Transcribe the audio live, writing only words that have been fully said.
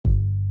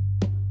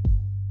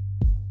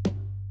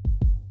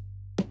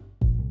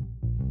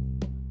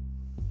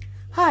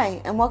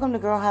Hi, and welcome to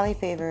Girl Highly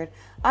Favored.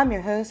 I'm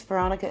your host,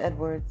 Veronica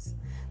Edwards.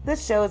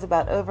 This show is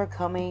about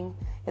overcoming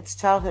its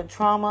childhood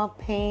trauma,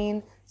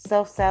 pain,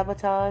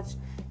 self-sabotage,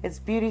 its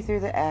beauty through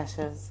the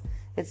ashes,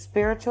 its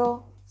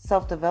spiritual,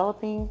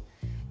 self-developing,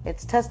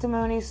 its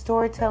testimonies,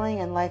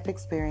 storytelling, and life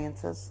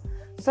experiences.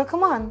 So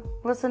come on,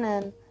 listen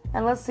in,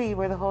 and let's see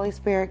where the Holy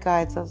Spirit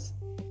guides us.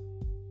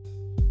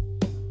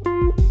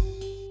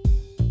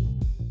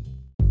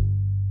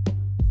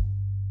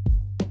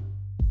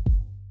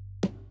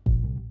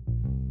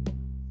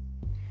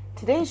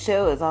 Today's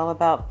show is all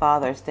about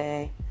Father's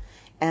Day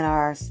and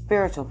our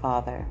spiritual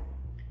father.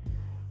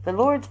 The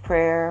Lord's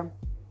Prayer,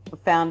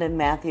 found in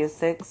Matthew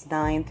 6,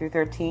 9 through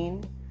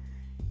 13.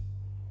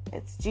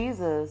 It's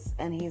Jesus,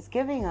 and he's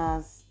giving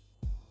us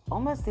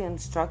almost the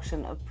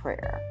instruction of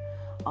prayer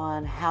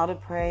on how to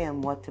pray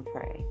and what to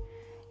pray.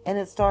 And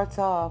it starts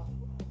off,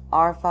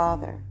 Our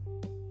Father,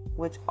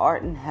 which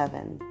art in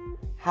heaven,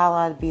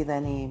 hallowed be thy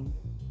name.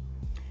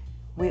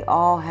 We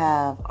all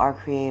have our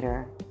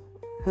Creator,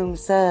 whom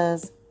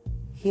says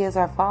He is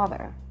our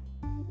Father.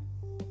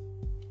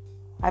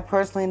 I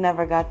personally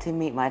never got to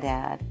meet my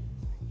dad.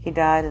 He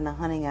died in a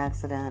hunting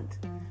accident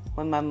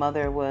when my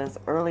mother was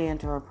early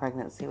into her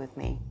pregnancy with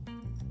me.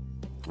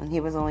 And he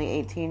was only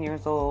 18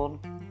 years old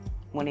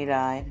when he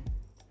died.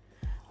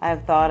 I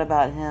have thought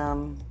about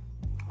him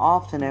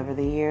often over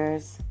the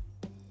years.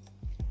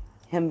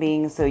 Him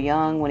being so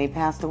young when he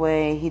passed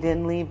away, he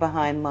didn't leave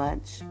behind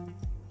much,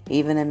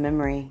 even in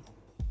memory.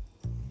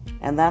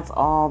 And that's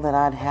all that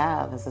I'd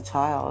have as a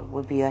child,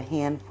 would be a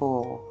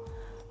handful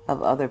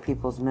of other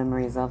people's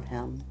memories of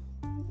him.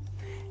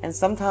 And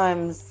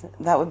sometimes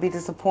that would be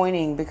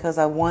disappointing because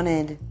I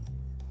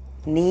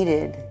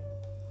needed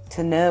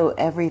to know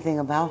everything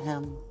about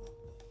him.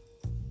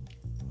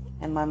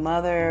 And my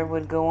mother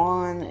would go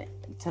on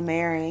to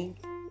marry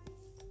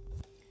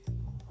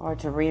or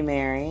to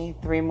remarry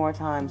 3 more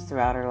times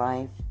throughout her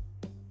life.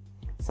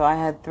 So I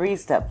had 3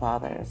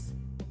 stepfathers.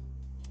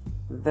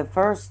 The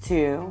first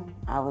 2,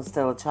 I was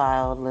still a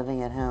child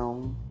living at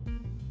home,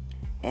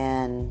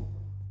 and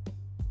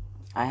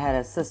I had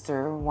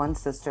one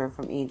sister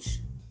from each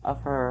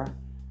of her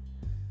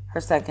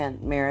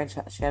second marriage.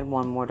 She had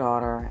 1 more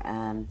daughter,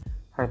 and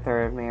her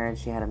third marriage,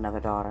 she had another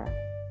daughter.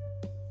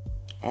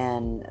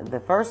 And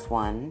the first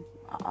one,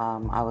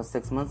 I was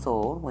 6 months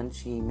old when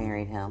she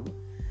married him,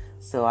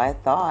 so I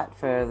thought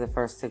for the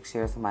first 6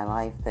 years of my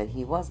life that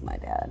he was my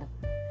dad.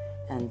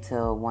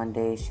 Until one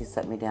day she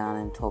sat me down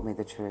and told me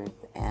the truth.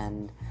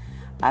 And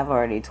I've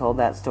already told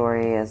that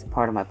story as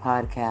part of my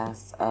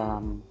podcast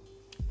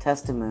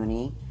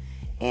testimony.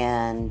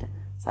 And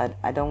so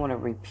I don't want to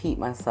repeat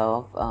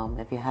myself.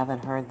 If you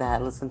haven't heard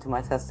that, listen to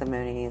my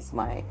testimonies,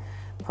 my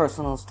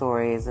personal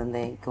stories, and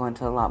they go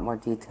into a lot more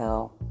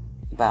detail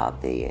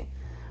about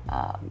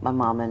my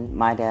mom and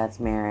my dad's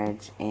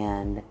marriage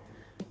and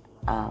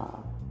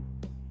how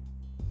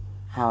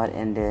it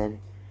ended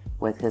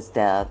with his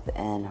death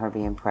and her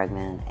being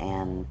pregnant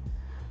and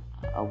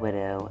a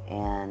widow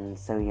and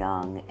so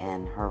young,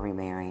 and her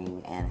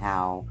remarrying, and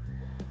how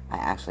I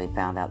actually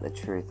found out the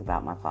truth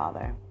about my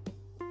father.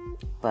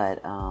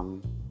 But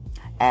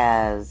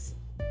as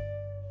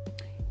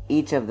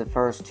each of the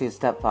first 2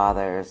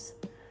 stepfathers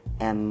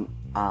and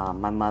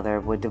my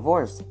mother would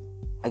divorce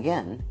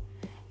again,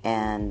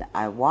 and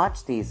I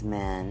watched these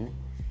men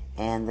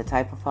and the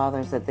type of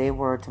fathers that they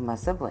were to my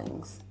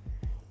siblings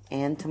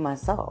and to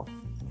myself,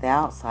 the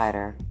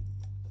outsider.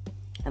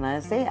 And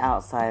I say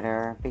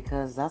outsider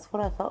because that's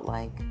what I felt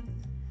like.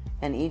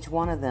 And each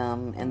one of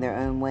them, in their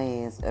own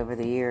ways over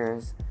the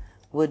years,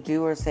 would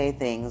do or say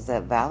things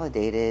that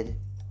validated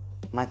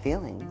my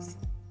feelings.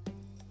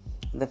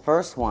 The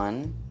first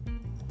one,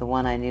 the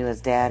one I knew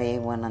as Daddy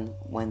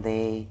when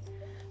they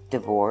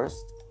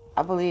divorced,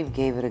 I believe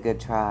gave it a good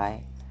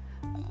try.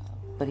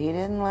 But he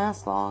didn't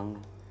last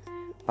long.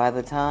 By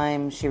the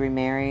time she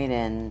remarried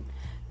and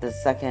the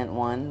second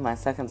one, my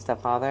second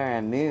stepfather,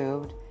 and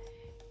moved,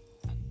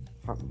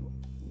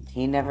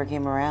 he never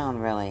came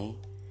around, really.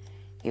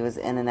 He was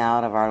in and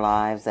out of our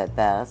lives at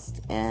best,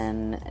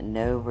 and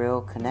no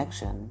real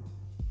connection.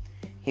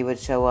 He would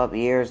show up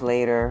years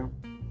later,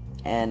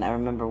 and I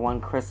remember one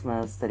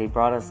Christmas that he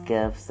brought us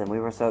gifts, and we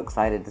were so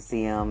excited to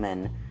see him,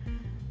 and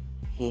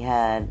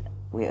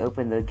we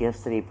opened the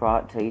gifts that he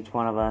brought to each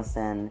one of us,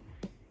 and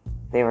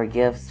they were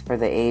gifts for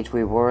the age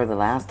we were the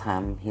last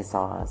time he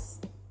saw us,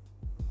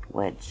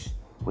 which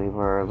we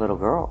were little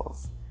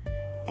girls.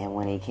 And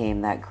when he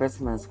came that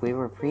Christmas, we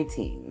were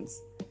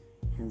preteens.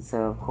 And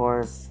so, of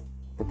course,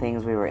 the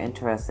things we were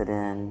interested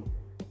in,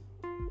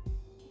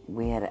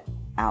 we had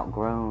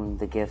outgrown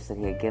the gifts that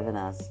he had given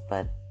us.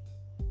 But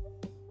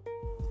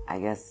I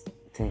guess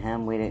to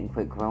him, we didn't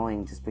quit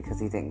growing just because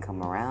he didn't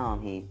come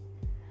around. He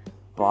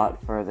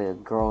bought for the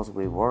girls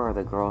we were,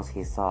 the girls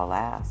he saw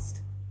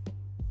last.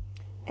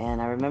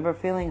 And I remember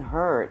feeling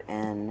hurt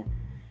and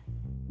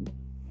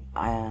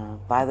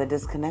by the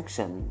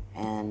disconnection,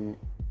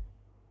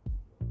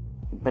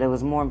 but it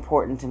was more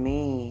important to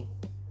me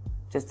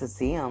just to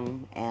see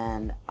him,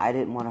 and I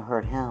didn't want to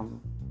hurt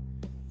him,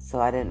 so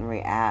I didn't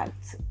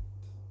react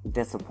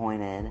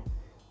disappointed.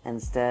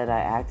 Instead, I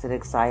acted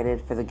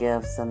excited for the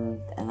gifts,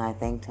 and I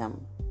thanked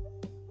him.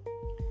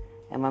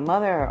 And my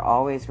mother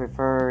always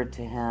referred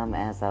to him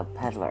as a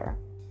peddler.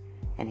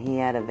 And he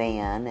had a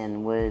van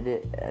and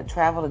would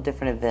travel to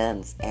different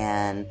events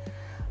and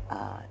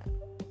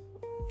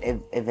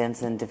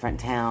events in different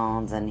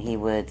towns, and he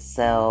would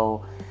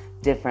sell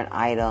different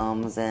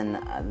items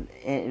and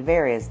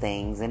various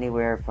things,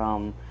 anywhere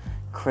from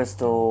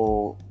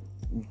crystal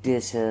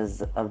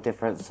dishes of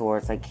different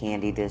sorts, like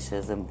candy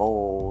dishes and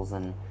bowls,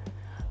 and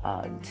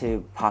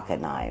to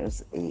pocket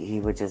knives. He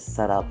would just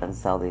set up and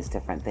sell these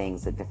different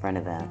things at different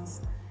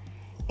events.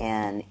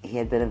 And he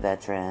had been a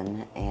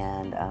veteran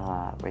and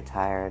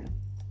retired.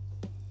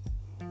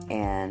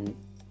 And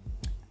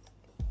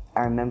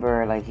I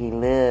remember, like, he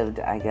lived,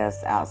 I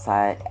guess,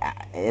 outside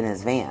in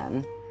his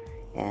van.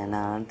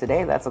 And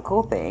today, that's a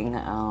cool thing.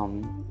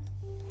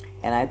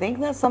 And I think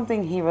that's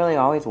something he really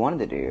always wanted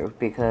to do,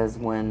 because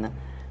when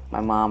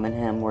my mom and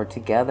him were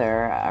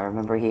together, I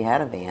remember he had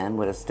a van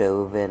with a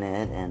stove in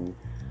it and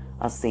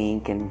a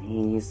sink, and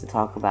he used to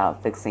talk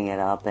about fixing it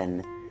up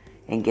and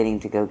getting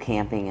to go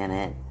camping in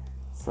it.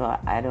 So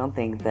I don't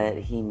think that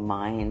he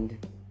minded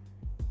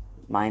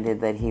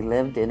that he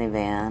lived in a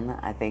van.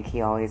 I think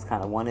he always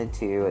kind of wanted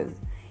to,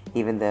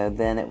 even though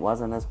then it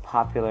wasn't as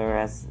popular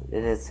as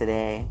it is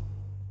today.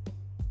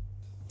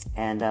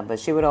 And but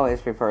she would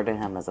always refer to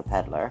him as a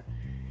peddler.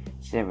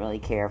 She didn't really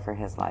care for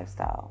his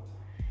lifestyle.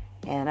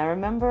 And I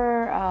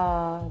remember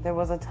there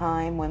was a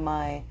time when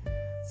my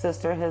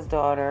sister, his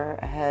daughter,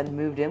 had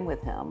moved in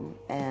with him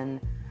and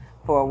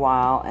for a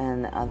while,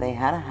 and they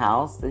had a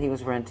house that he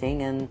was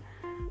renting,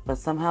 but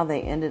somehow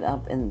they ended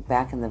up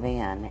back in the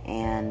van,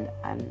 and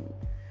I'm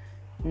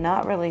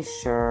not really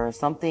sure.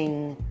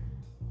 Something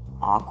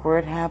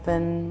awkward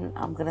happened,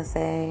 I'm gonna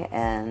say,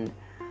 and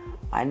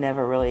I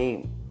never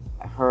really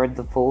heard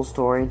the full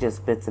story,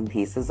 just bits and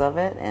pieces of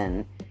it.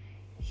 And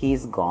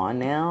he's gone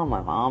now.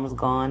 My mom's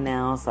gone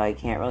now, so I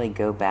can't really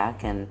go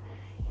back and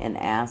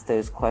ask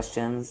those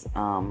questions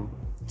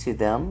to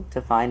them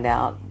to find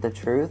out the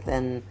truth.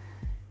 And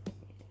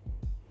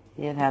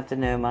you'd have to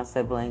know my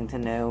sibling to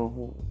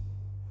know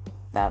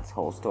that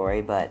whole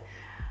story. But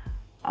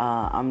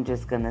I'm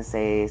just gonna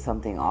say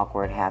something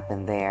awkward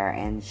happened there,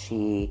 and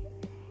she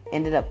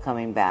ended up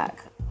coming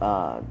back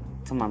to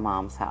my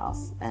mom's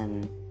house.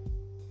 And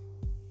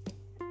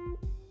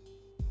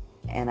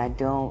I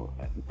don't,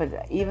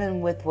 but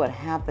even with what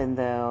happened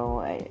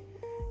though,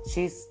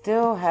 she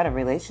still had a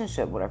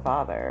relationship with her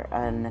father.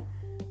 And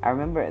I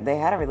remember they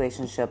had a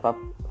relationship up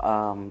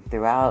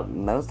throughout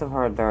most of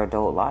their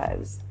adult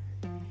lives.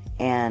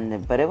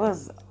 But it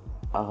was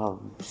a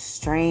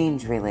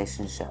strange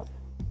relationship.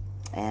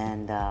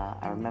 And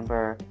I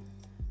remember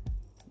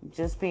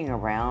just being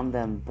around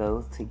them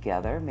both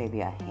together,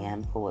 maybe a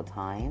handful of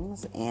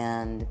times,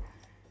 and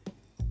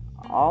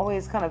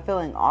always kind of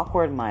feeling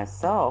awkward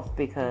myself,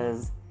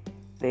 because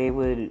they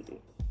would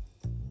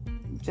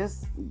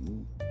just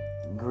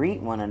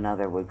greet one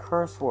another with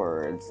curse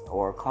words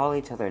or call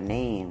each other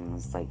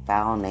names, like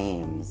foul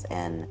names,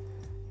 and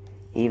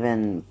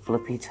even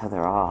flip each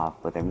other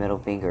off with their middle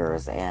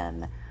fingers.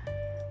 And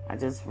I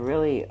just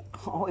really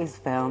always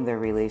found their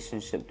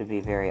relationship to be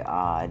very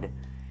odd,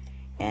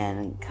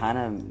 and kind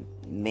of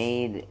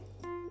made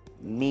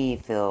me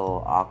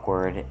feel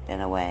awkward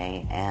in a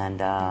way.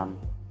 And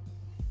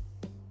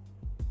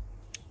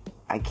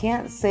I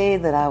can't say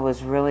that I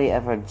was really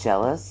ever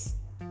jealous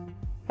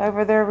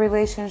over their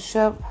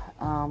relationship,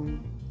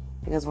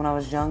 because when I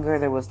was younger,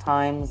 there was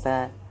times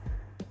that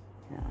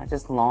I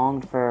just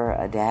longed for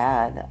a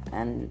dad,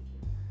 and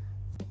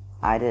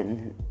I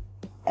didn't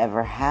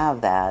ever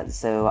have that.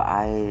 So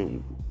I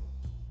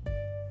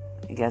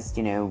guess,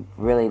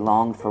 really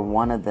longed for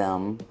one of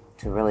them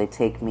to really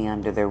take me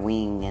under their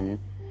wing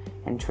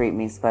and treat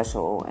me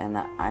special, and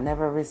I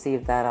never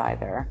received that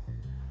either.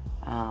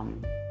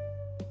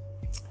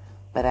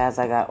 But as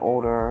I got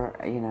older,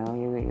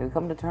 you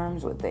come to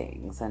terms with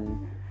things.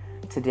 And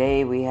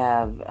today we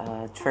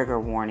have trigger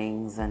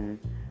warnings, and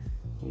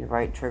you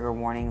write trigger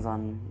warnings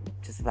on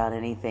just about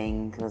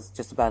anything, because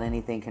just about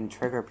anything can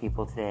trigger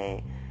people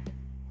today.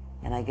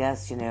 And I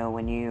guess,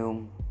 when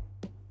you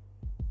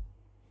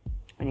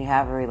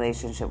have a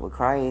relationship with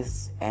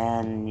Christ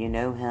and you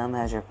know Him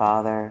as your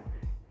Father,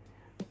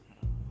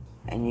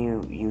 and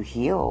you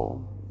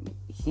heal,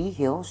 He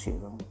heals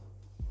you,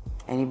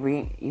 and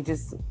you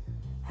just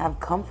have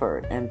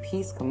comfort and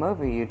peace come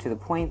over you, to the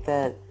point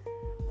that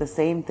the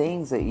same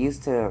things that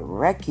used to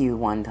wreck you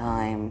one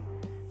time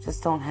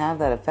just don't have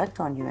that effect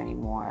on you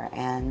anymore.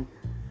 And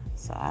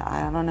so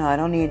I don't know. I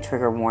don't need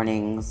trigger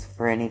warnings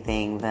for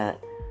anything that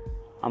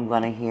I'm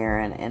going to hear.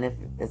 And if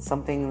it's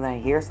something that I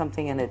hear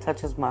something and it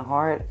touches my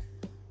heart,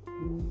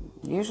 I'm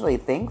usually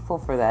thankful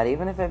for that,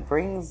 even if it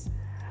brings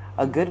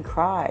a good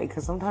cry,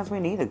 because sometimes we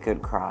need a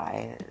good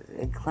cry.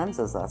 It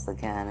cleanses us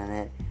again,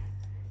 and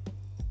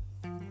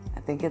I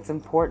think it's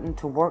important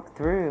to work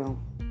through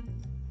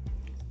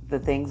the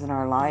things in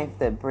our life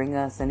that bring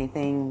us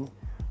anything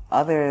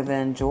other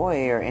than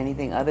joy or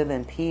anything other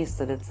than peace,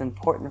 that it's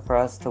important for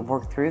us to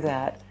work through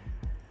that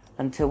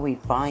until we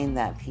find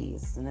that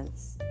peace. And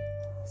it's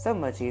so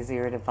much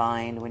easier to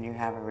find when you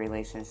have a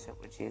relationship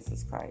with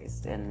Jesus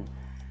Christ.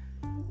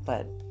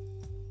 But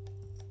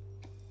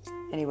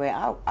anyway,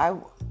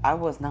 I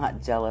was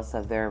not jealous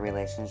of their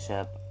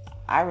relationship.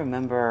 I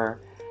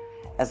remember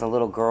as a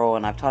little girl,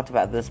 and I've talked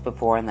about this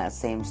before in that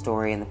same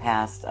story in the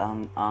past,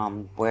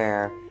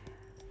 where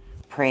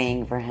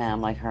praying for him,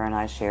 like her and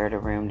I shared a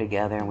room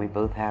together, and we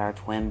both had our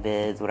twin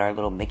beds with our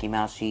little Mickey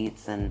Mouse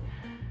sheets, and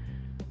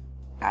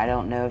I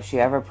don't know if she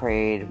ever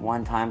prayed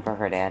one time for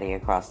her daddy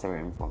across the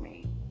room for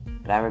me,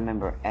 but I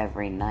remember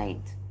every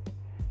night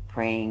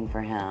praying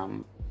for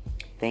him,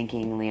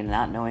 thinkingly,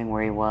 not knowing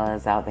where he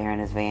was out there in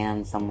his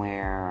van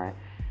somewhere, or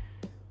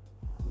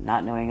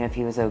not knowing if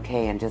he was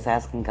okay, and just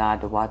asking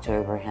God to watch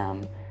over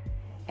him.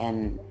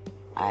 And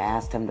I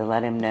asked him to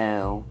let him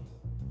know,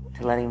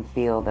 to let him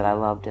feel that I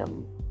loved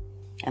him.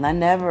 And I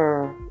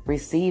never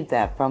received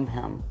that from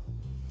him.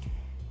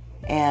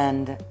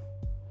 And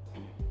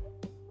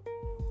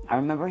I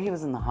remember he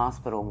was in the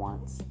hospital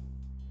once,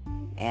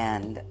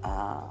 and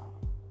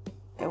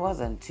it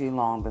wasn't too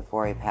long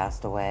before he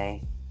passed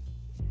away.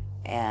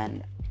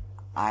 And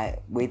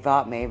we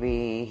thought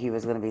maybe he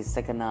was going to be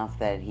sick enough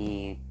that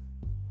we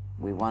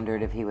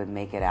wondered if he would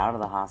make it out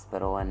of the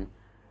hospital. And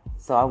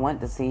so I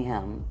went to see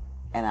him,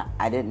 and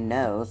I didn't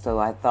know, so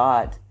I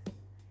thought,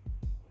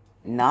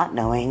 not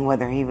knowing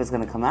whether he was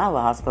going to come out of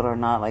the hospital or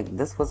not, like,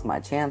 this was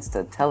my chance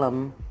to tell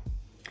him,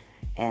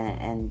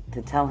 and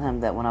to tell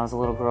him that when I was a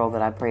little girl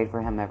that I prayed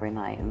for him every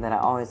night, and that I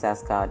always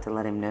asked God to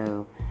let him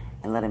know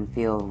and let him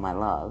feel my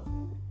love.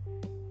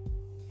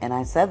 And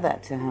I said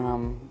that to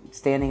him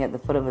standing at the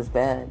foot of his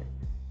bed,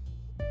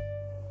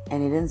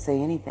 and he didn't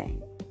say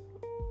anything.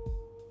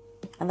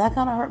 And that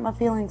kind of hurt my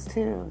feelings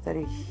too, that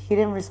he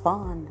didn't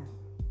respond.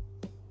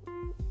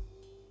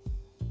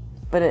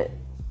 But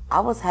I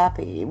was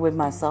happy with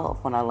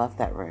myself when I left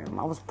that room.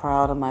 I was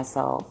proud of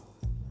myself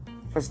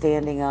for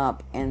standing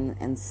up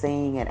and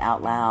saying it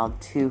out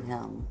loud to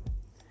him.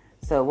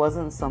 So it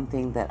wasn't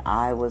something that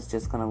I was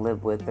just going to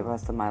live with the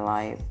rest of my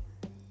life.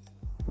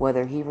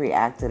 Whether he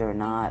reacted or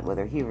not,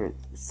 whether he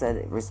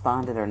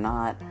responded or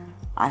not,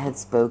 I had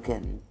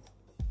spoken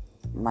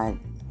my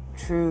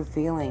true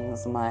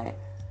feelings, my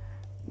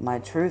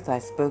truth. I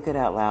spoke it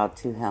out loud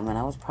to him, and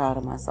I was proud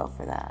of myself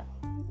for that.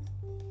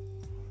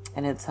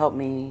 And it's helped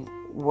me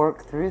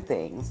work through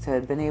things to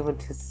have been able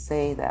to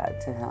say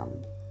that to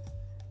him.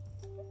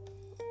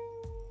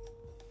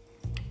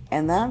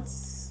 And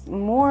that's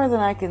more than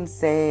I can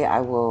say I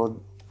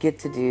will get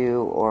to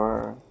do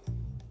or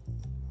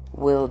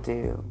will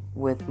do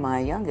with my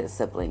youngest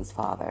sibling's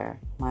father,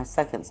 my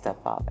second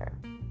stepfather.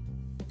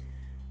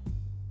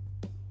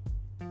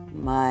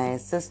 My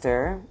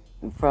sister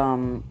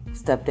from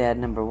stepdad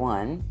number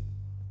one,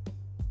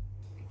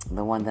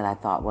 the one that I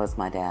thought was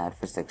my dad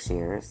for 6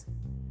 years,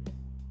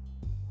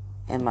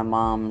 in my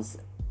mom's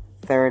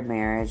third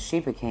marriage, she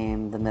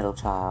became the middle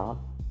child.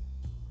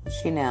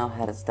 She now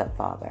had a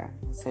stepfather,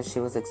 so she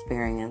was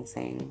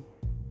experiencing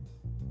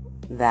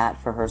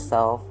that for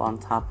herself on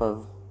top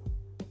of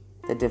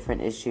the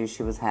different issues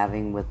she was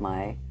having with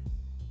my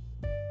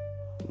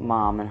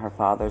mom and her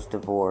father's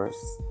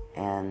divorce,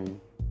 and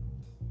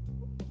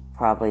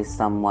probably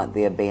somewhat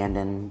the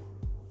abandonment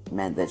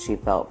that she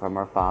felt from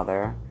her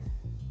father,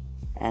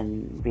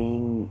 and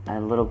being a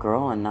little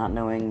girl and not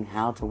knowing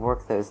how to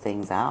work those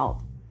things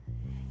out.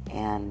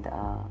 And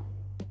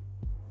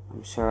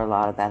I'm sure a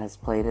lot of that has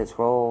played its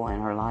role in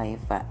her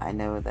life. I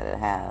know that it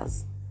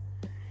has.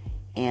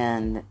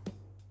 And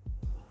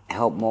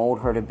helped mold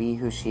her to be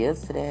who she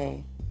is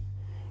today.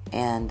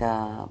 And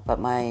but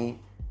my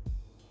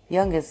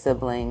youngest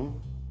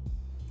sibling,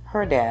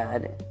 her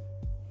dad,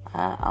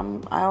 I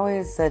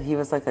always said he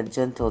was like a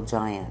gentle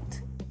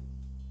giant.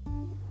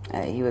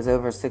 He was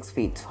over 6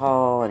 feet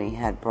tall, and he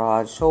had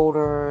broad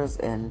shoulders,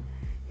 and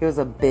he was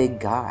a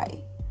big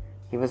guy.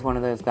 He was one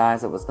of those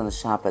guys that was going to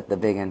shop at the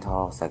big and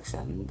tall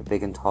section, the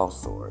big and tall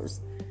stores.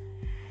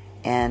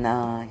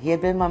 And he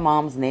had been my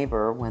mom's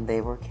neighbor when they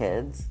were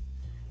kids,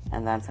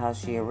 and that's how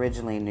she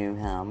originally knew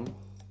him.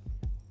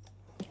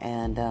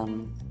 And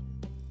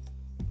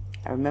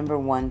I remember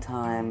one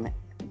time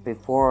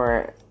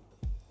before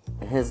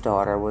his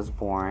daughter was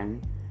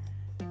born,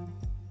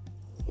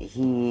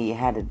 he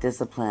had to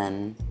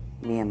discipline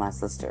me and my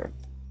sister.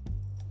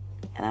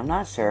 And I'm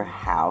not sure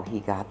how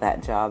he got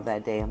that job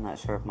that day. I'm not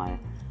sure if my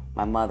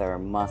mother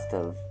must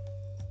have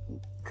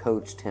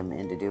coached him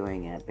into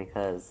doing it,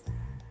 because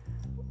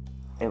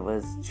it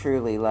was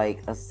truly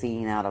like a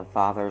scene out of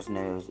Father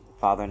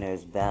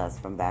Knows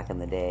Best from back in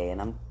the day. And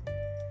I'm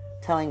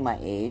telling my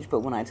age,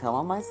 but when I tell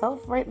on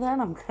myself right then,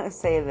 I'm going to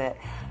say that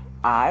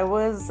I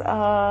was,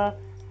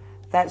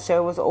 that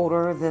show was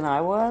older than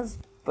I was,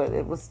 but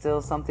it was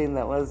still something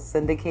that was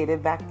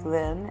syndicated back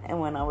then and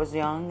when I was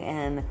young,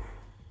 and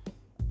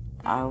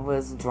I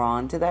was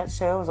drawn to that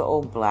show. It was an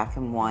old black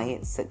and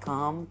white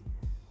sitcom,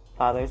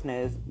 Father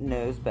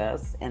Knows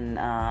Best. And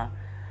I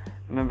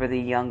remember the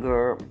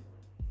younger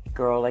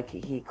girl, like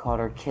he called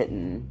her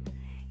Kitten,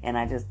 and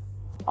I just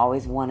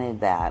always wanted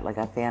that. Like,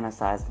 I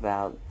fantasized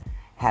about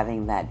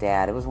having that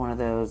dad. It was one of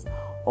those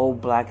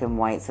old black and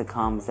white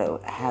sitcoms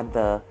that had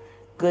the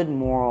good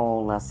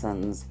moral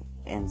lessons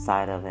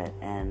inside of it,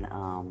 and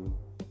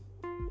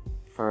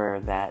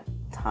for that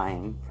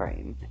time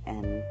frame.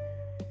 And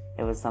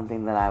it was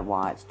something that I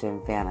watched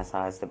and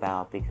fantasized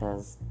about,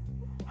 because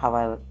how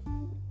I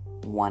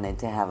wanted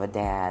to have a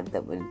dad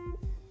that would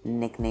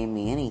nickname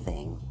me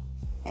anything.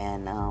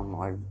 And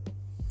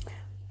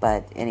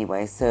but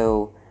anyway,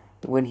 so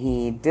when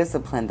he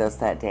disciplined us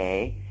that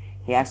day,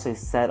 he actually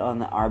sat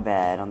on our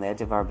bed, on the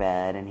edge of our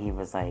bed, and he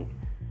was like,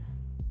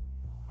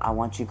 I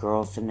want you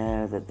girls to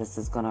know that this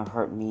is going to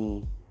hurt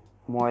me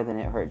more than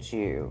it hurts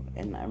you.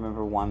 And I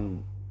remember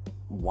one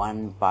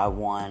by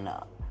one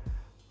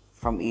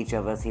from each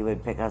of us, he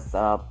would pick us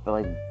up,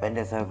 like bend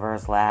us over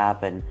his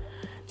lap and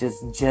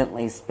just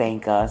gently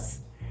spank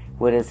us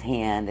with his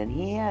hand. And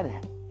he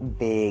had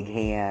big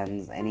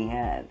hands,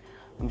 and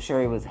I'm sure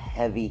he was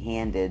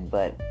heavy-handed,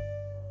 but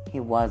he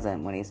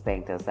wasn't when he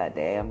spanked us that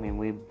day. I mean,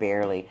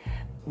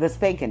 the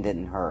spanking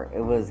didn't hurt.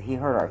 He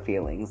hurt our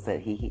feelings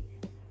that he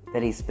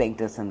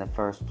spanked us in the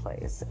first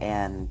place.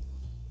 And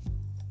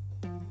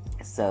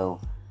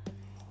so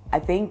I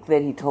think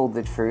that he told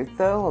the truth,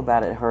 though,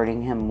 about it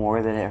hurting him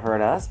more than it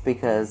hurt us,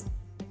 because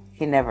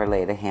he never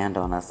laid a hand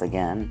on us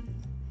again.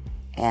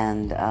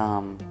 And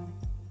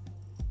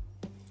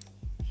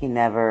he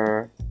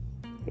never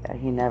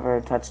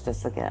touched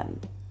us again.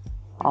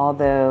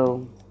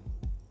 Although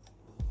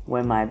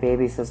when my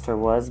baby sister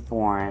was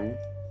born,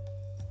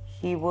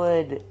 he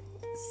would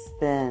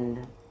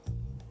spend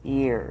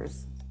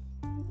years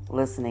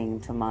listening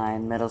to my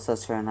middle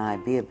sister and I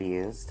be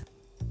abused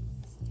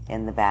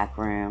in the back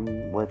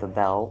room with a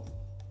belt.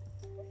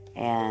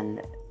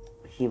 And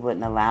he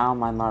wouldn't allow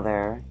my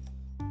mother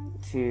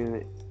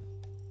to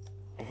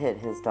hit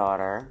his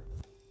daughter,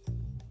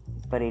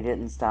 but he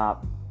didn't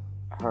stop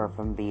her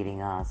from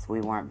beating us.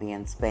 We weren't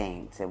being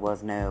spanked. It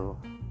was no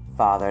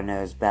father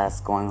knows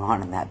best going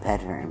on in that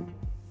bedroom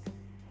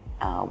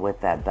with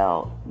that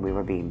belt. We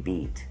were being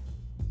beat.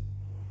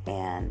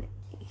 And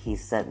he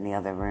sat in the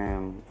other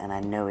room, and I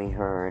know he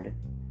heard,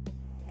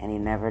 and he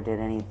never did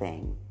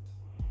anything.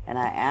 And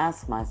I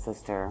asked my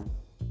sister,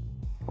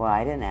 well,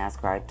 I didn't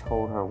ask her, I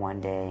told her one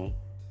day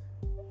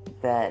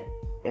that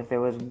if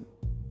there was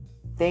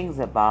things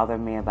that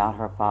bothered me about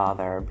her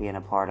father being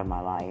a part of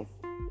my life,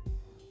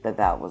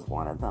 that was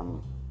one of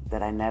them.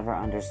 That I never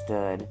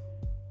understood,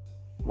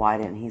 why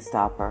didn't he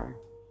stop her?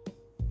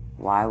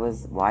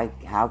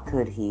 How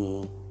could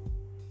he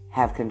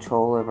have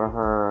control over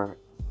her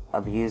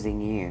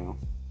abusing you,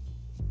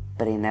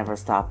 but he never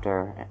stopped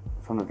her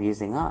from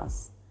abusing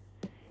us?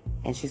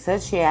 And she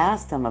said she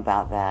asked him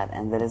about that,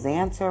 and that his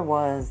answer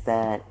was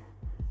that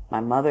my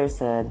mother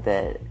said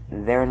that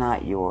they're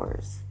not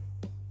yours,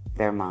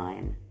 they're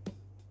mine,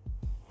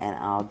 and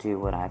I'll do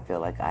what I feel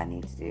like I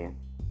need to do.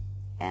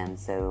 And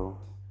so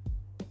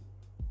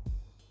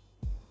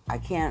I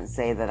can't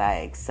say that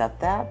I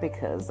accept that,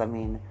 because, I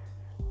mean,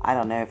 I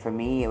don't know, for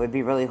me, it would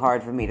be really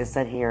hard for me to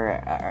sit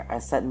here, or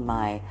sit in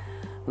my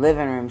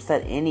living room,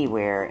 sit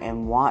anywhere,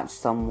 and watch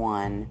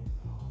someone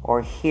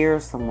or hear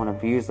someone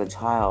abuse a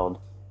child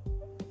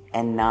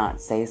and not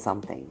say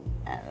something.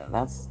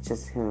 That's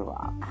just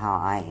how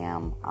I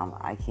am.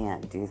 I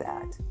can't do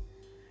that.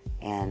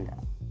 And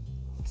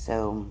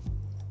so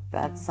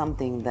that's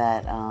something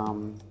that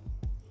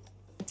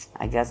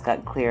I guess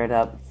got cleared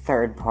up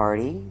third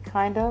party,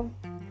 kind of.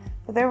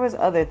 But there was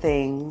other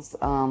things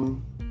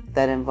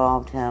that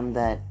involved him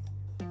that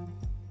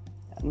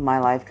my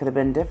life could have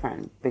been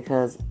different,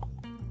 because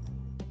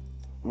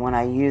when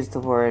I used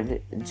the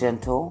word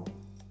gentle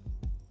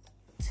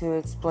to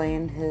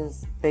explain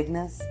his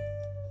bigness,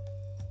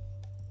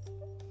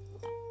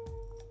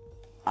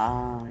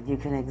 you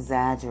can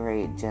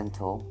exaggerate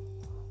gentle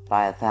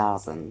by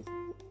 1,000,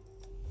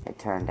 it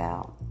turned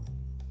out.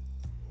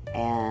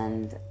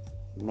 And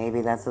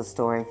maybe that's a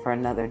story for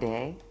another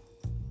day.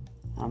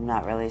 I'm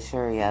not really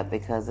sure yet,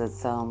 because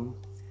it's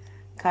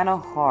kind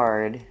of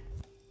hard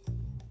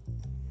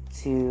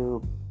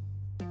to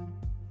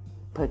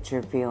put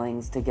your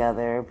feelings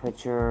together,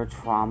 put your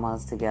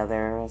traumas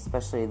together,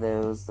 especially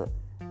those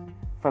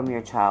from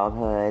your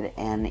childhood.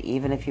 And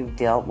even if you've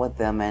dealt with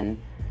them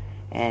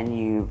and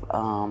you've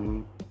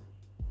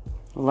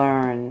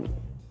learned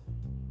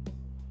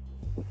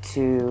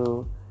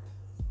to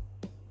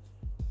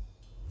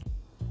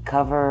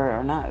cover,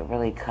 or not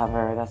really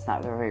cover, that's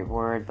not the right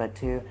word,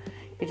 but you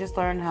just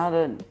learn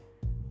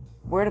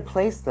where to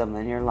place them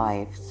in your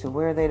life, so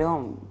where they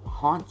don't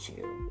haunt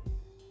you.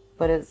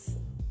 But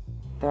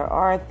there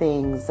are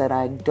things that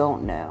I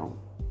don't know,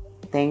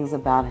 things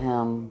about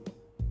him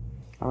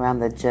around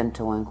the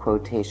gentle in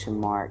quotation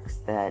marks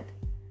that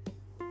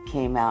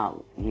came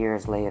out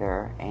years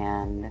later.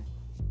 And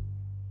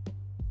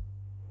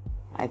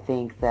I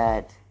think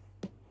that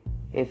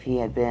if he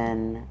had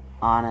been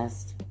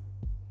honest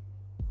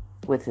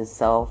with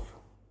himself,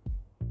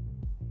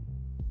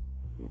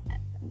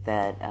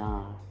 that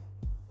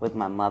with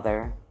my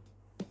mother,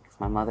 because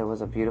my mother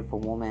was a beautiful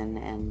woman,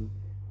 and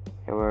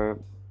there were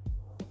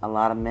a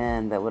lot of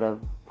men that would have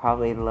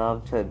probably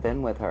loved to have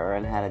been with her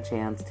and had a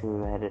chance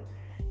to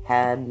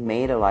had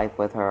made a life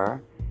with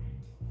her,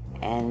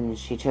 and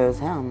she chose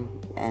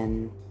him,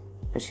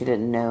 but she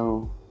didn't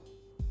know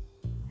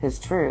his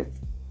truth,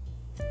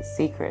 his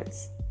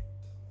secrets,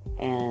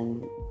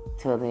 and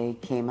till they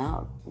came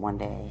out one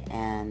day,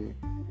 and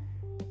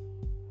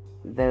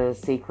those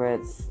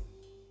secrets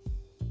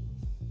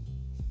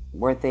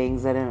were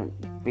things that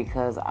didn't,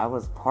 because I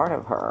was part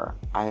of her.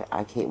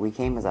 We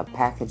came as a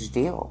package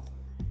deal.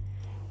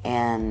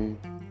 And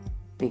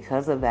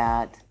because of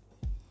that,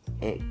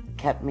 it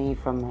kept me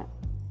from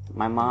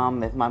my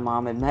mom. If my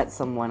mom had met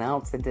someone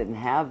else that didn't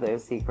have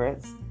those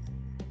secrets,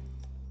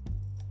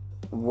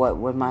 what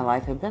would my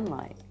life have been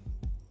like?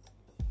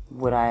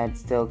 Would I have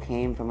still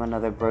came from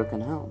another broken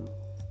home?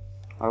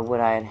 Or would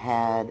I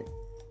have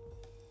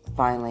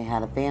finally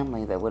had a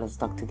family that would have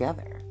stuck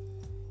together?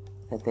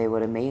 That they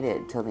would have made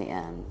it till the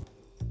end?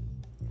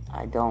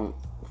 I don't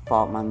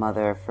fault my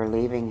mother for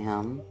leaving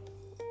him.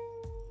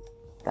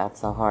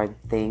 That's a hard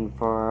thing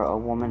for a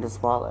woman to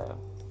swallow.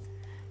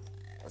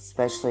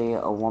 Especially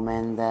a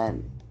woman that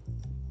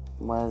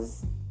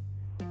was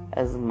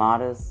as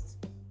modest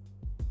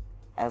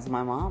as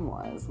my mom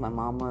was. My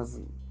mom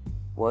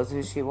was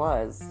who she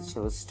was. She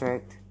was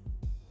strict.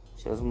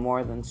 She was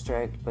more than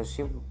strict, but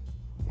she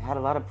had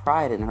a lot of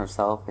pride in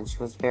herself, and she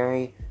was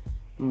very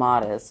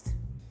modest.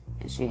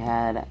 And she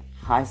had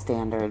high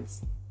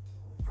standards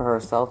for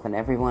herself and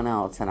everyone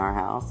else in our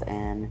house,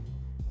 and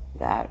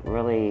that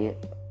really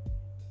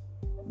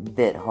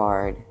bit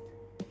hard.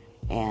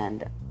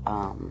 And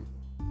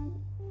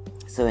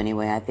so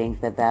anyway, I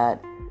think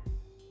that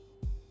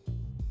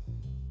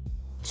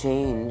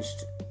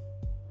changed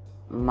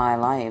my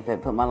life.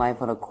 It put my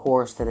life on a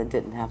course that it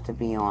didn't have to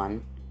be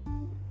on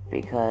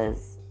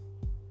because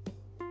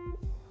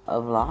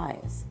of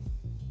lies.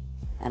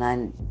 And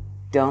I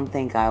don't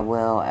think I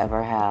will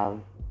ever have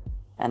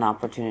an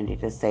opportunity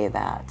to say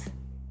that.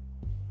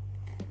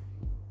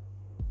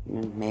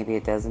 Maybe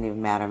it doesn't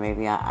even matter.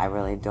 Maybe I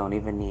really don't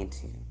even need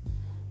to,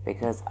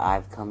 because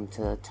I've come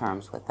to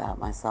terms with that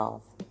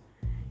myself,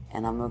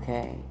 and I'm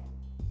okay.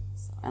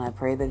 And I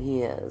pray that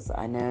he is.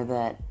 I know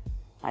that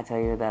I tell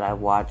you that I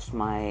watched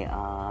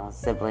my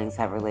siblings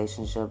have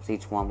relationships,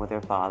 each one with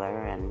their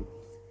father, and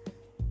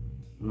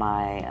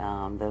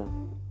the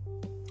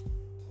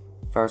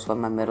first one,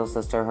 my middle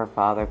sister, her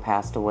father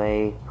passed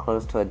away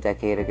close to a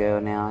decade ago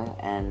now,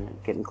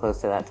 and getting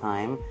close to that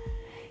time.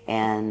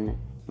 And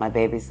my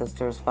baby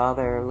sister's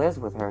father lives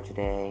with her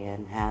today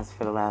and has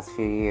for the last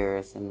few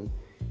years, and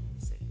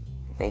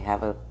they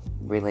have a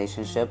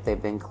relationship.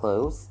 They've been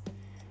close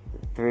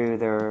through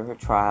their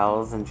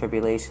trials and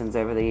tribulations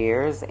over the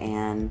years,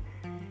 and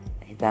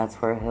that's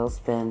where he'll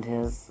spend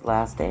his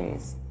last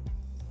days.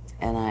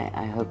 And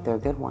I hope they're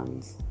good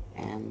ones.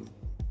 And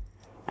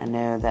I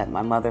know that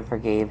my mother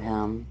forgave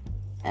him,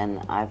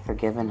 and I've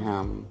forgiven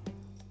him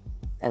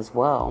as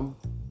well.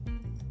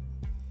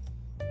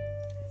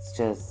 It's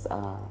just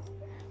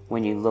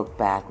when you look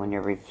back, when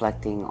you're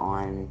reflecting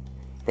on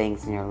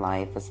things in your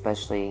life,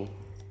 especially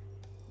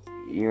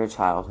your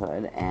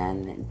childhood,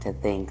 and to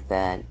think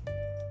that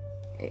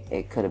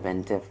it could have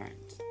been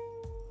different.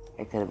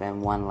 It could have been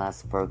one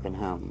less broken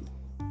home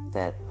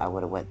that I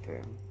would have went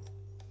through.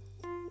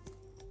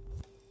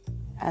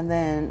 And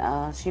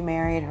then she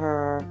married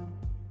her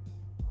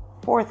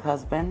fourth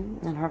husband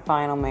in her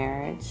final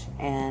marriage,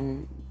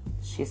 and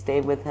she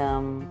stayed with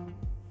him,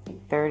 I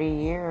think, 30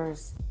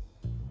 years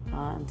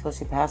until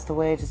she passed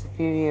away just a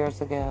few years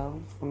ago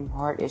from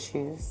heart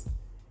issues.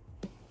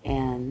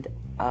 And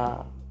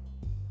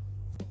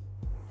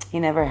he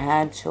never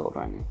had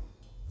children.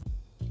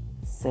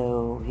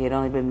 So he had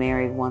only been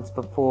married once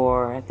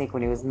before, I think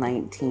when he was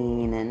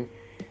 19, and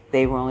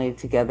they were only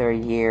together a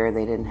year.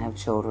 They didn't have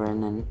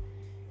children, and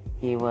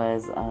he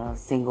was a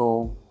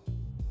single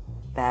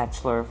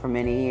bachelor for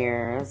many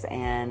years,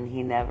 and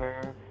he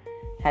never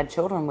had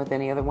children with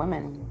any other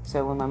women.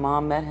 So when my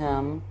mom met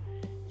him,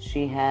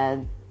 she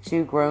had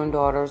 2 grown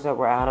daughters that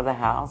were out of the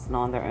house and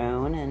on their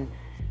own, and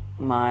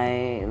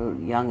my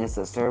youngest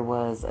sister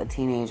was a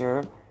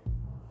teenager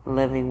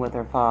living with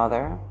her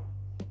father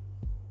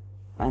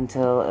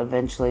until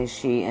eventually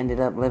she ended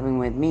up living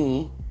with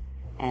me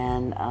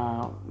and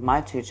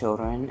my 2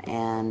 children,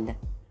 and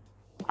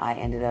I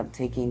ended up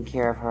taking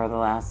care of her the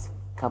last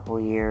couple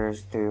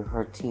years through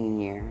her teen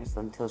years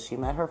until she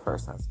met her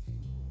first husband.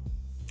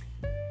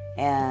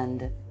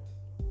 And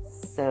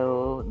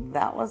so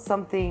that was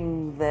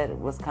something that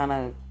was kind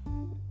of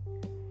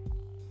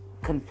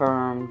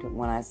confirmed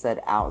when I said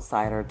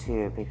outsider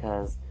too,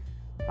 because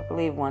I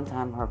believe one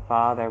time her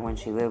father, when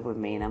she lived with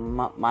me, and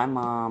my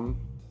mom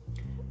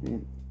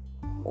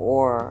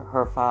or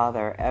her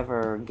father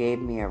ever gave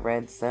me a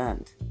red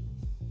cent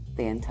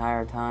the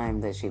entire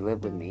time that she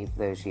lived with me for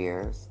those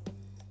years.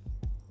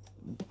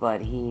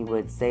 But he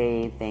would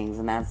say things,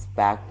 and that's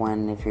back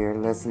when, if you're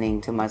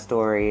listening to my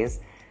stories,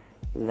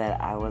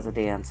 that I was a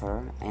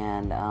dancer,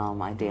 and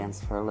I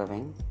danced for a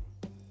living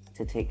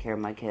to take care of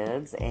my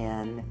kids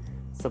and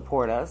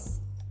support us.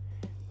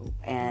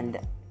 And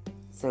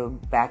so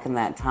back in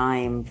that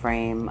time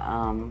frame,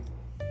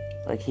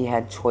 like he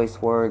had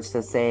choice words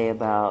to say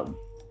about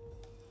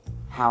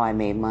how I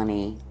made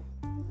money,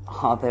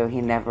 although he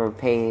never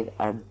paid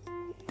a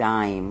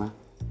dime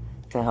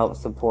to help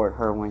support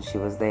her when she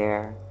was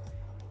there.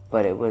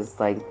 But it was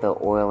like the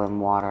oil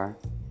and water,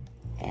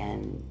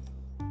 and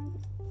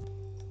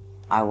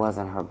I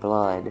wasn't her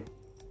blood,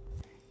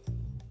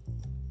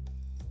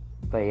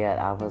 but yet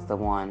I was the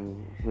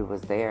one who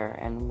was there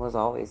and was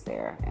always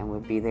there and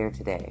would be there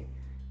today.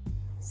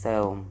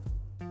 So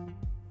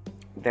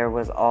there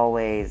was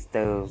always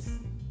those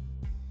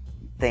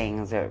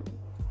things that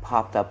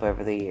popped up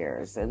over the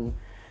years, and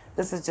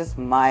this is just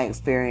my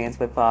experience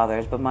with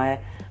fathers. But my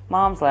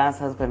mom's last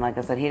husband, like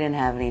I said, he didn't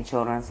have any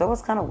children, so it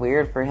was kind of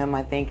weird for him.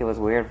 I think it was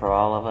weird for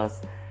all of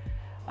us.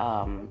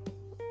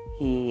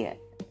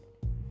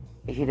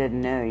 If you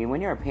didn't know,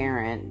 when you're a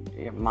parent,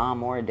 your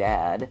mom or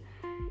dad,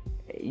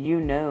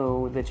 you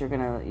know that you're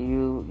gonna,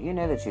 you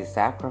know that you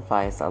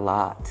sacrifice a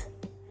lot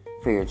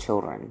for your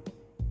children.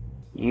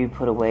 You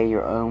put away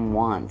your own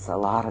wants a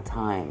lot of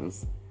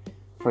times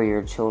for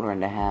your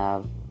children to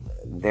have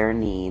their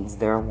needs,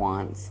 their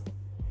wants.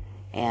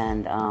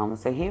 And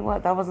so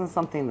that wasn't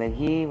something that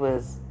he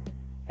was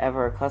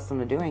ever accustomed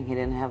to doing. He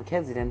didn't have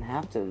kids. He didn't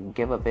have to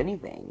give up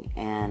anything.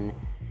 And,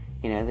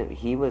 that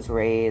he was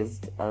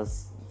raised a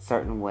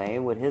certain way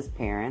with his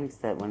parents,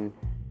 that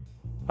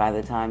by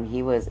the time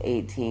he was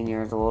 18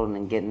 years old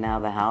and getting out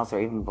of the house, or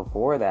even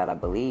before that, I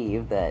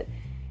believe that,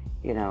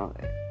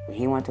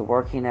 he went to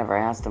work. He never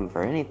asked him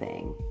for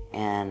anything.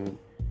 And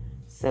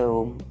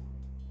so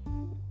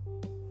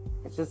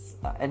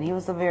and he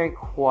was a very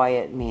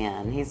quiet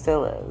man. He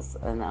still is.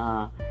 And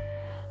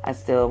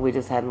we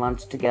just had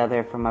lunch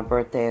together for my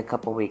birthday a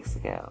couple weeks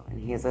ago. And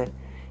he was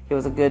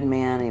a good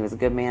man. He was a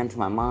good man to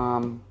my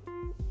mom.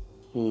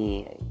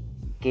 He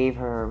gave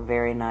her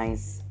very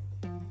nice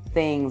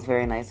things,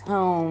 very nice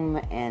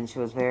home, and she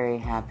was very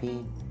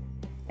happy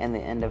in the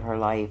end of her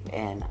life.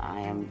 And I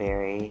am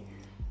very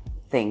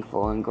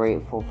thankful and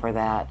grateful for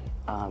that.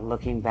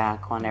 Looking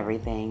back on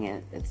everything,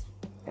 it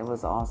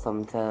was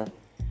awesome to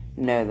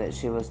know that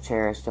she was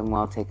cherished and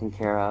well taken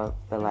care of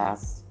the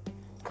last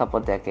couple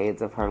of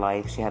decades of her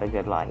life. She had a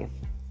good life.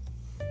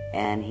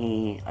 And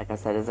he, like I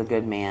said, is a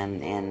good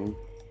man, and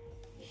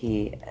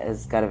he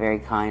has got a very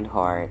kind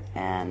heart,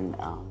 and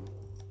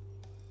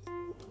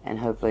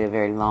hopefully a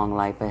very long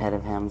life ahead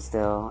of him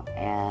still.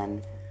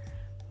 And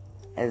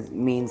it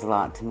means a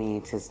lot to me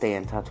to stay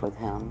in touch with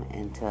him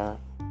and to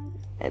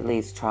at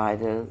least try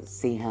to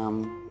see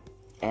him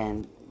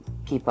and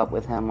keep up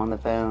with him on the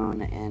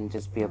phone and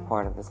just be a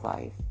part of his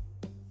life.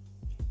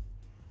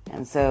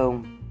 And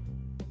so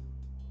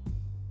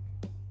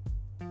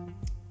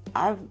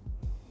I've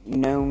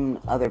known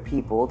other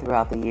people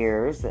throughout the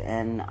years,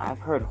 and I've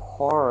heard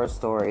horror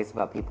stories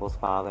about people's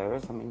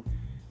fathers. I mean,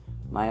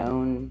 my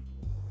own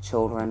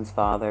children's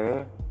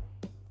father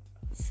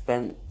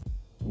spent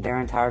their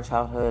entire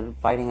childhood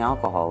fighting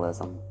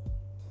alcoholism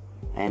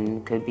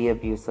and could be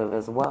abusive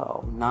as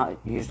well. Not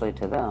usually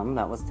to them,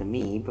 that was to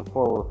me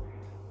before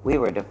we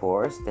were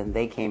divorced, and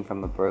they came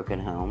from a broken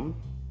home.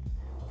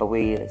 But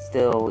we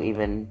still,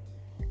 even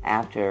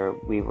after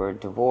we were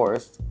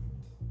divorced,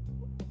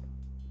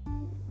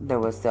 there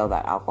was still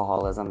that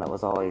alcoholism that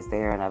was always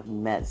there. And I've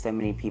met so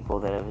many people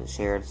that have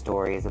shared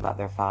stories about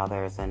their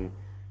fathers, and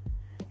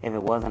if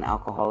it wasn't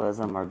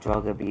alcoholism or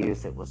drug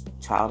abuse, it was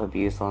child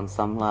abuse on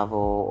some level,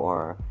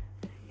 or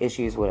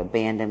issues with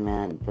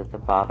abandonment, that the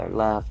father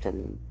left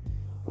and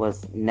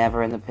was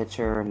never in the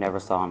picture, never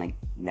saw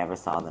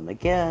them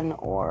again,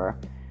 or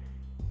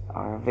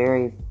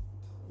very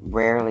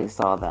rarely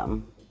saw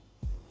them.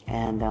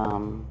 And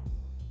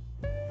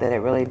that it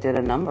really did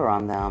a number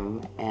on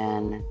them.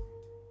 And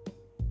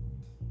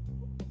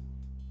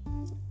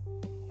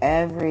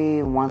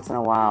every once in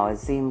a while, it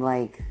seemed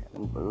like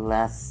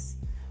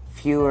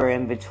fewer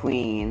in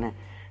between,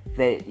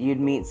 that you'd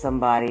meet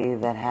somebody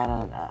that had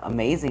an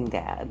amazing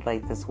dad,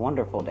 like this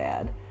wonderful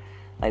dad,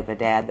 like the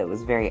dad that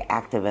was very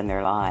active in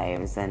their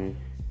lives. And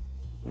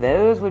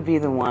those would be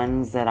the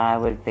ones that I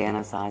would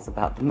fantasize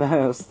about the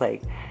most,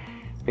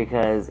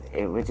 because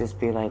it would just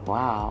be like,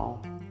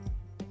 wow,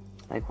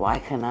 why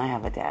couldn't I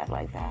have a dad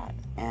like that?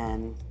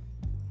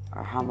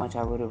 Or how much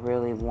I would have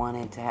really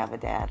wanted to have a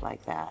dad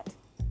like that.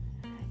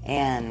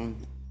 And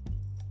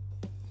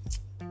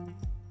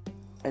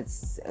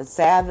it's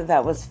sad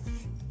that was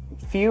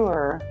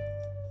fewer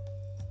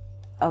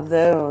of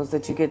those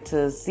that you get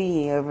to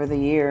see over the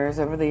years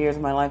of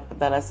my life, but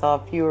that I saw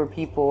fewer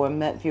people and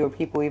met fewer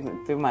people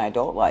even through my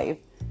adult life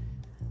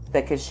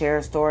that could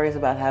share stories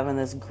about having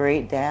this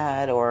great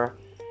dad. Or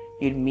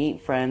you'd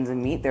meet friends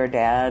and meet their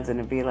dads, and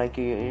it'd be like,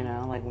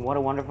 what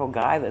a wonderful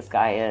guy this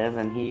guy is.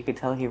 And you could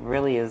tell he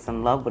really is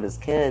in love with his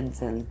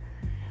kids, and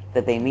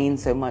that they mean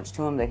so much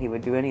to him that he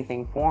would do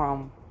anything for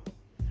them.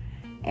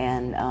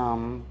 And,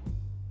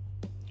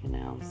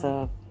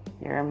 so if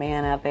you're a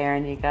man out there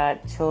and you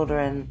got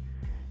children,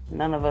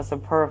 none of us are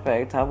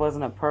perfect. I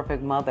wasn't a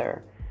perfect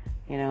mother.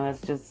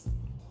 It's just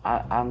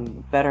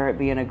I'm better at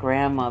being a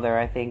grandmother,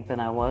 I think, than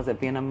I was at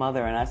being a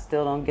mother, and I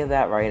still don't get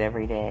that right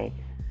every day.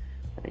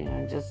 But,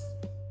 just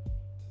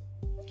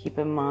keep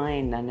in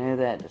mind, I know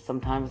that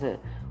sometimes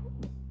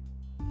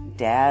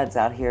dads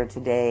out here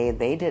today,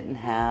 they didn't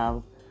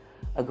have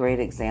a great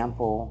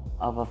example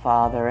of a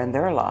father in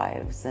their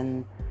lives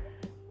and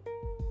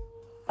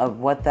of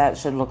what that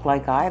should look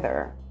like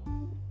either.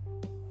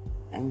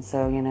 And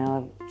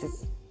so,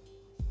 just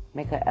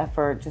make an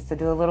effort just to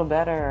do a little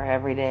better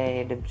every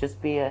day, to just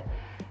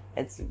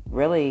it's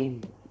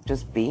really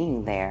just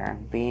being there,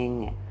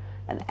 being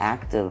an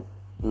active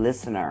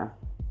listener,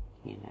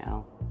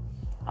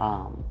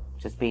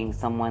 just being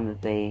someone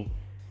that they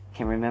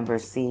can remember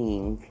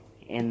seeing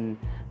in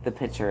the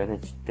picture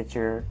that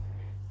you're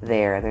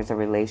there. There's a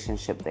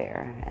relationship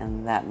there,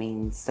 and that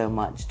means so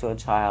much to a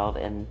child.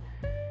 And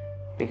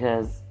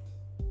because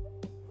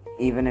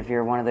even if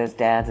you're one of those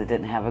dads that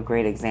didn't have a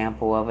great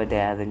example of a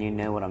dad, then you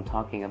know what I'm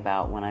talking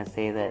about when I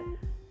say that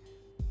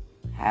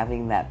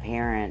having that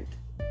parent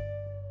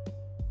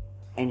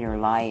in your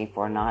life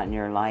or not in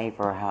your life,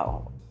 or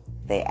how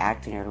they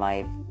act in your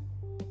life,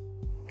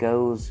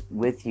 goes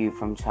with you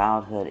from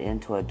childhood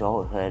into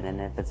adulthood.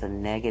 And if it's a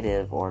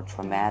negative or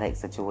traumatic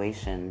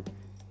situation,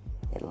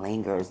 it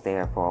lingers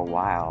there for a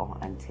while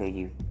until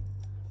you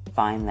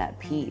find that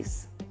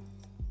peace.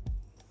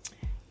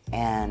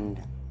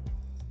 And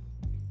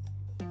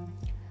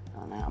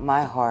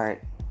my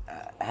heart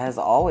has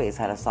always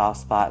had a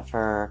soft spot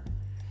for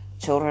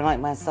children like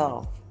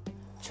myself,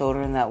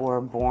 children that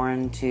were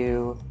born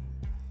to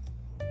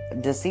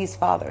deceased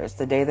fathers.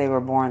 The day they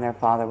were born, their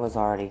father was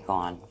already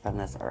gone from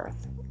this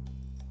earth.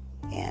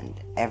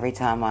 And every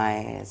time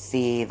I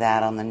see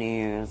that on the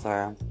news,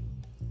 or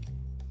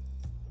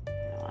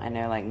I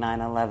know like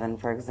 9/11,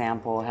 for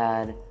example,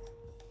 had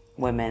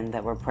women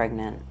that were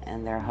pregnant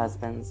and their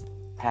husbands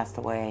passed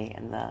away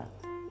in the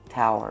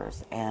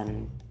towers,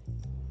 and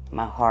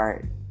my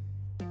heart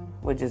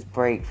would just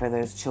break for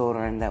those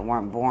children that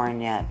weren't born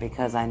yet,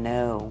 because I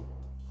know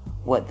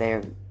what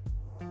they're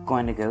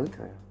going to go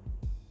through.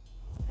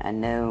 I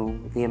know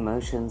the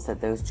emotions that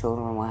those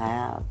children will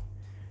have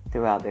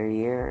throughout their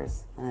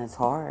years, and it's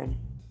hard.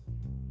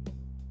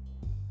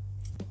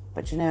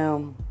 But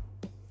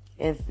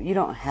if you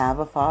don't have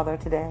a father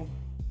today,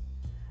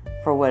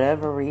 for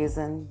whatever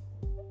reason,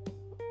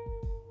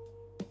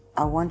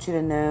 I want you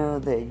to know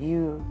that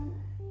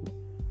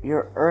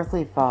your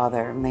earthly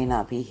father may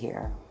not be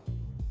here,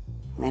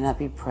 may not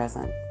be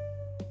present,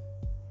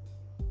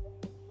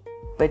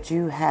 but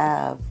you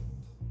have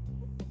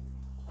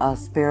a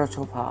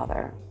spiritual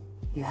father.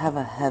 You have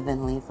a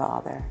heavenly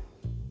father,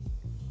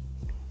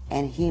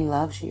 and he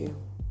loves you,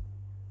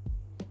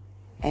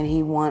 and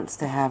he wants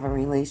to have a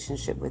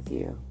relationship with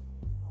you.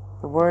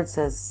 The word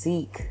says,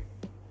 seek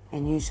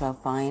and you shall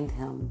find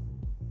him.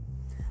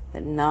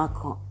 That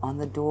knock on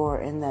the door,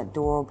 and that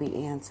door will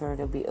be answered.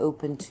 It'll be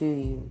open to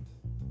you.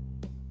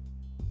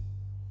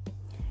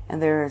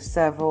 And there are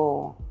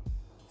several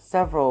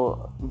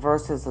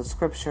verses of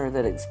scripture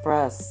that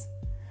express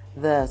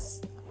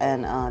this.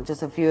 And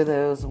just a few of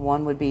those.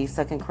 One would be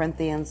 2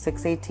 Corinthians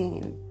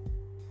 6:18.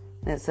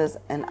 And it says,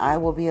 and I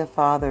will be a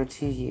father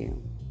to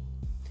you,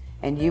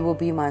 and you will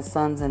be my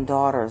sons and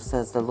daughters,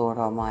 says the Lord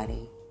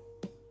Almighty.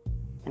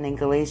 And in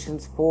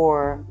Galatians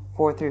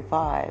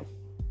 4:4-5.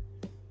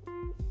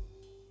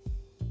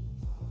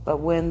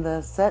 But when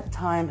the set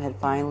time had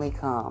finally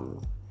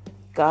come,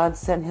 God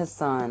sent his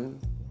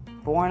Son,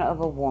 born of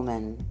a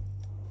woman,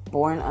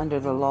 born under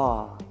the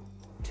law,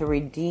 to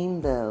redeem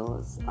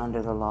those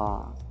under the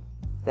law,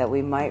 that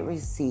we might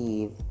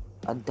receive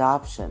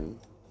adoption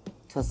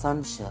to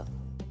sonship.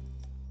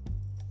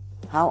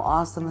 How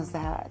awesome is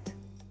that?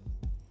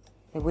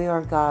 That we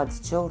are God's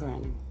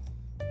children,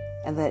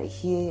 and that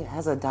he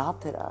has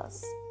adopted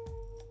us.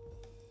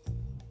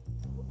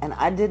 And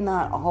I did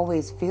not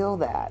always feel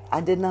that.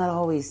 I did not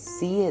always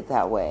see it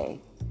that way.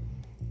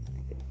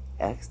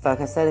 Like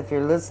I said, if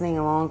you're listening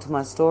along to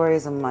my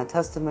stories and my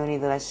testimony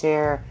that I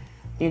share,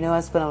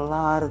 I spent a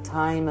lot of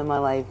time in my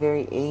life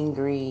very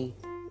angry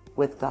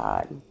with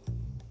God.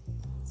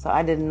 So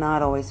I did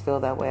not always feel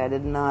that way. I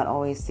did not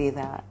always see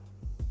that.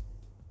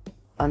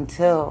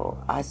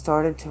 Until I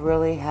started to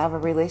really have a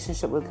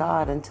relationship with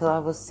God, until I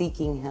was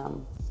seeking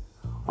him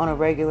on a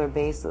regular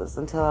basis,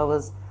 until I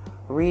was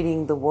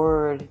reading the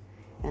Word.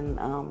 And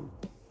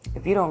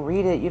if you don't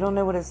read it, you don't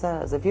know what it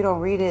says. If you don't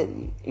read it,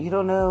 you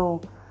don't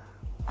know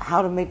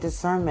how to make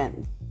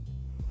discernment.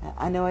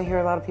 I know I hear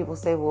a lot of people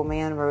say, well,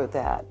 man wrote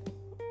that.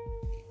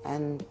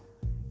 And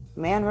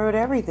man wrote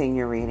everything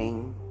you're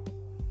reading.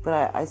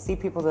 But I see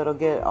people that'll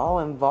get all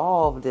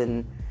involved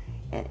in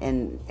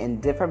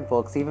different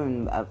books,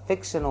 even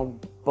fictional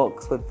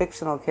books with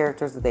fictional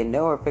characters that they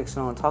know are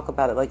fictional, and talk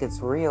about it like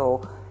it's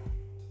real.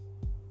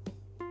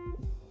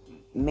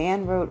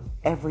 Man wrote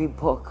every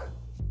book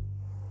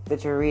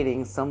that you're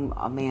reading.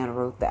 A man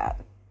wrote that,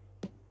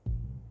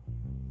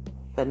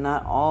 but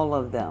not all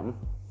of them.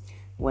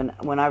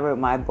 When I wrote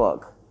my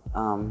book,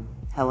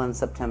 Hell in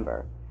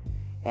September,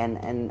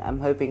 and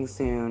I'm hoping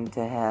soon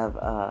to have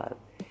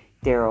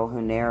Daryl,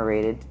 who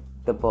narrated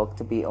the book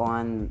to be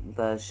on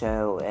the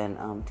show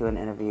and do an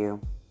interview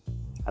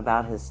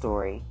about his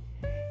story.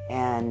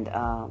 And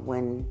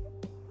when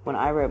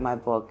I wrote my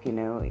book,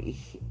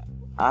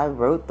 I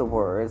wrote the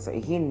words.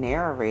 He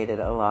narrated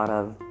a lot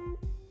of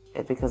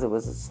it because it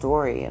was a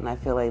story, and I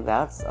feel like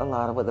that's a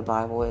lot of what the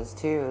Bible is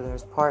too.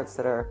 There's parts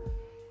that are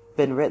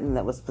been written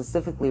that was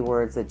specifically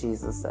words that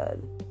Jesus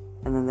said,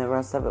 and then the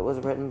rest of it was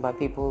written by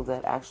people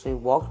that actually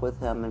walked with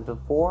him. And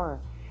before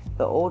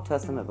the Old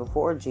Testament,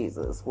 before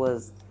Jesus,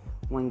 was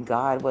when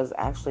God was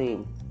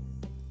actually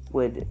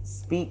would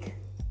speak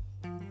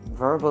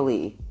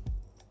verbally.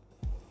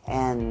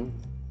 And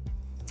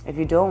if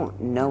you don't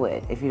know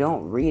it, if you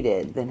don't read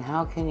it, then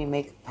how can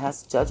you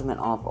pass judgment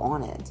off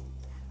on it?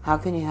 How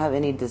can you have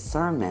any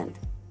discernment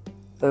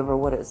over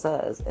what it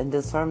says? And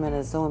discernment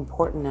is so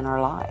important in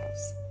our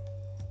lives.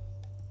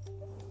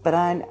 But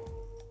I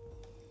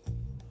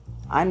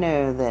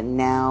know that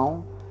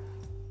now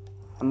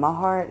my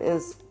heart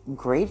is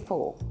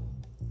grateful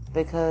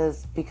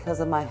because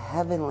of my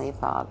Heavenly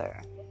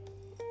Father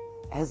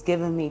has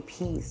given me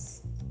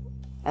peace,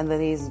 and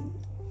that He's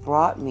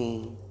brought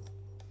me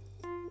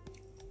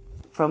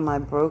from my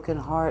broken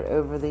heart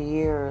over the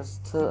years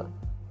to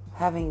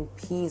having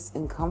peace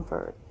and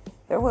comfort.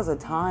 There was a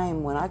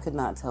time when I could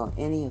not tell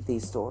any of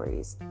these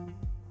stories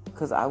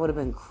because I would have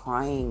been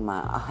crying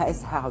my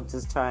eyes out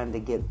just trying to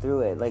get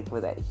through it, like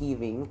with that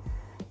heaving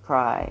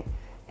cry.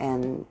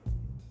 And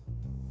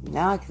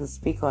now I can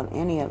speak on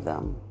any of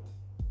them.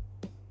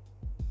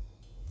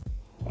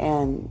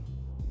 And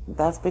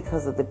that's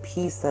because of the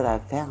peace that I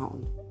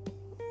found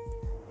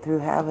through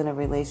having a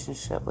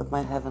relationship with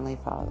my Heavenly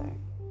Father.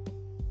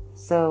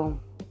 So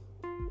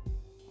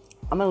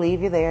I'm going to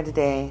leave you there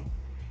today.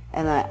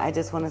 And I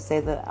just want to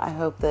say that I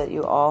hope that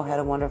you all had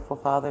a wonderful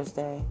Father's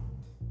Day.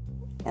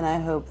 And I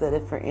hope that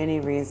if for any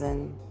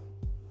reason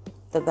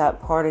that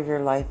part of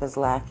your life is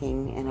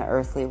lacking in an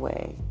earthly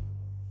way,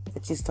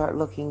 that you start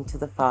looking to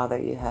the Father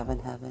you have in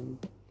heaven,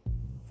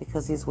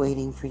 because He's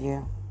waiting for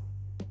you.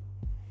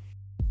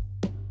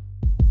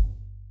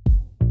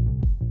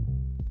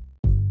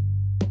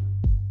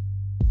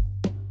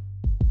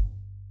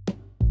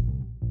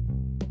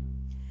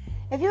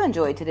 If you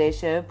enjoyed today's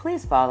show,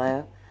 please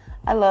follow.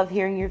 I love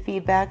hearing your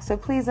feedback, so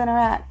please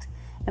interact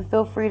and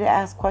feel free to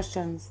ask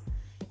questions.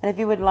 And if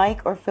you would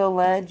like or feel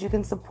led, you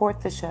can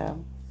support the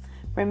show.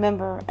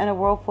 Remember, in a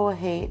world full of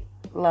hate,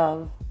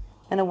 love.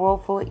 In a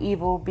world full of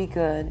evil, be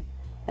good.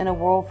 In a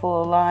world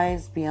full of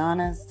lies, be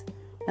honest.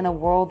 In a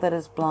world that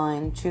is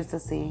blind, choose to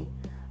see.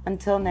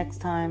 Until next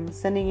time,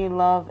 sending you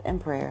love and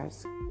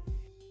prayers.